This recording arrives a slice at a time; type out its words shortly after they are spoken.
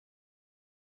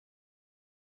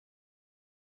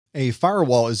A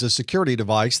firewall is a security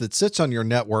device that sits on your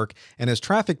network, and as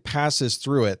traffic passes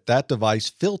through it, that device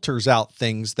filters out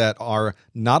things that are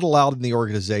not allowed in the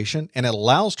organization, and it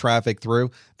allows traffic through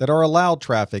that are allowed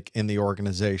traffic in the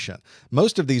organization.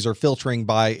 Most of these are filtering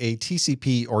by a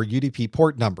TCP or UDP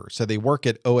port number, so they work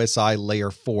at OSI layer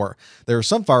 4. There are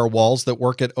some firewalls that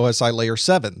work at OSI layer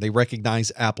 7. They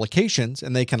recognize applications,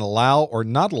 and they can allow or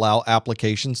not allow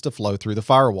applications to flow through the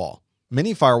firewall.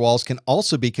 Many firewalls can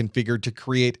also be configured to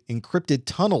create encrypted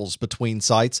tunnels between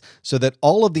sites so that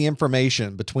all of the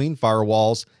information between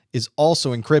firewalls is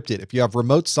also encrypted. If you have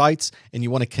remote sites and you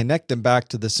want to connect them back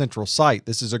to the central site,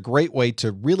 this is a great way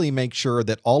to really make sure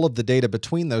that all of the data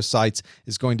between those sites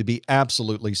is going to be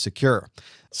absolutely secure.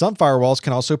 Some firewalls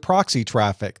can also proxy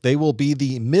traffic. They will be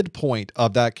the midpoint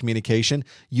of that communication.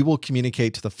 You will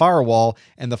communicate to the firewall,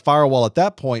 and the firewall at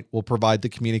that point will provide the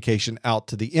communication out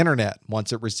to the internet.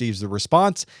 Once it receives the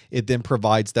response, it then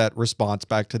provides that response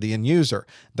back to the end user.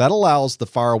 That allows the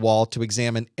firewall to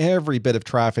examine every bit of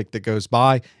traffic that goes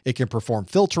by. It can perform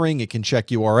filtering, it can check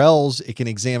URLs, it can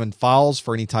examine files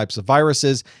for any types of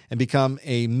viruses, and become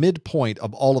a midpoint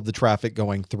of all of the traffic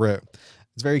going through.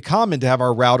 It's very common to have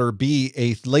our router be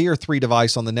a layer 3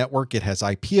 device on the network. It has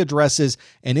IP addresses,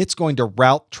 and it's going to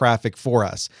route traffic for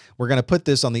us. We're going to put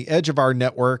this on the edge of our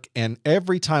network, and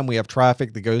every time we have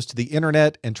traffic that goes to the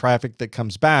internet and traffic that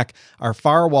comes back, our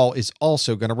firewall is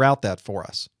also going to route that for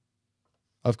us.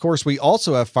 Of course, we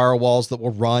also have firewalls that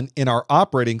will run in our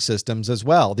operating systems as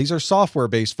well. These are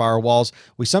software-based firewalls.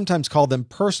 We sometimes call them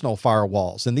personal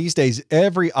firewalls. And these days,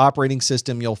 every operating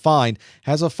system you'll find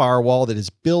has a firewall that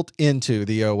is built into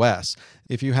the OS.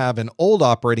 If you have an old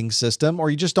operating system or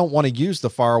you just don't want to use the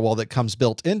firewall that comes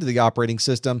built into the operating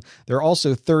system, there are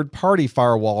also third-party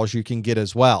firewalls you can get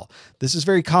as well. This is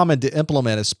very common to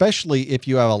implement, especially if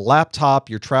you have a laptop,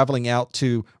 you're traveling out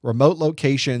to remote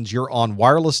locations, you're on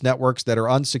wireless networks that are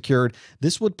unsecured.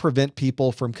 This would prevent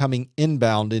people from coming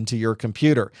inbound into your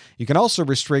computer. You can also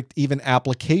restrict even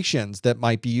applications that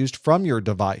might be used from your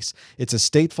device. It's a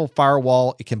stateful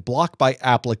firewall. It can block by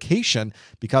application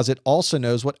because it also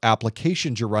knows what application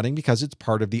you're running because it's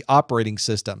part of the operating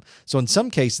system. So in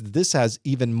some cases, this has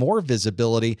even more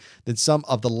visibility than some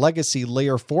of the legacy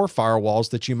layer 4 firewalls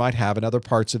that you might have in other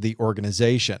parts of the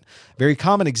organization. A very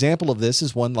common example of this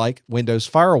is one like Windows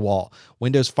Firewall.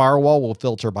 Windows Firewall will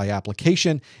filter by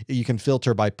application. You can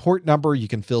filter by port number. You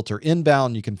can filter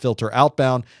inbound. You can filter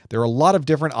outbound. There are a lot of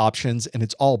different options, and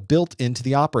it's all built into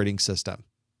the operating system.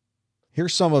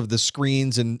 Here's some of the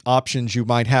screens and options you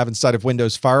might have inside of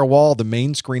Windows Firewall. The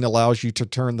main screen allows you to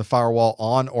turn the firewall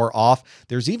on or off.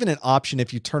 There's even an option,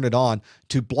 if you turn it on,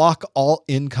 to block all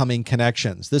incoming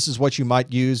connections. This is what you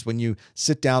might use when you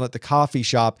sit down at the coffee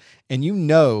shop and you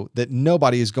know that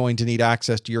nobody is going to need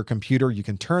access to your computer. You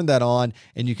can turn that on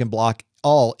and you can block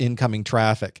all incoming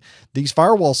traffic. These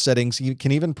firewall settings, you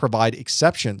can even provide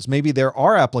exceptions. Maybe there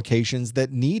are applications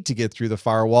that need to get through the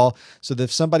firewall, so that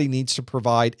if somebody needs to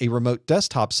provide a remote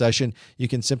desktop session, you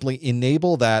can simply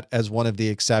enable that as one of the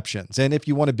exceptions. And if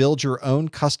you want to build your own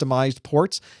customized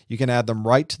ports, you can add them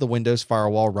right to the Windows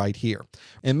Firewall right here.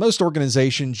 In most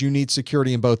organizations, you need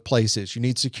security in both places. You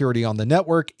need security on the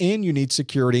network and you need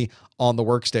security on the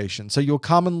workstation. So you'll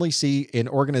commonly see an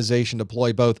organization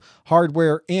deploy both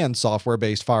hardware and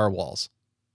software-based firewalls.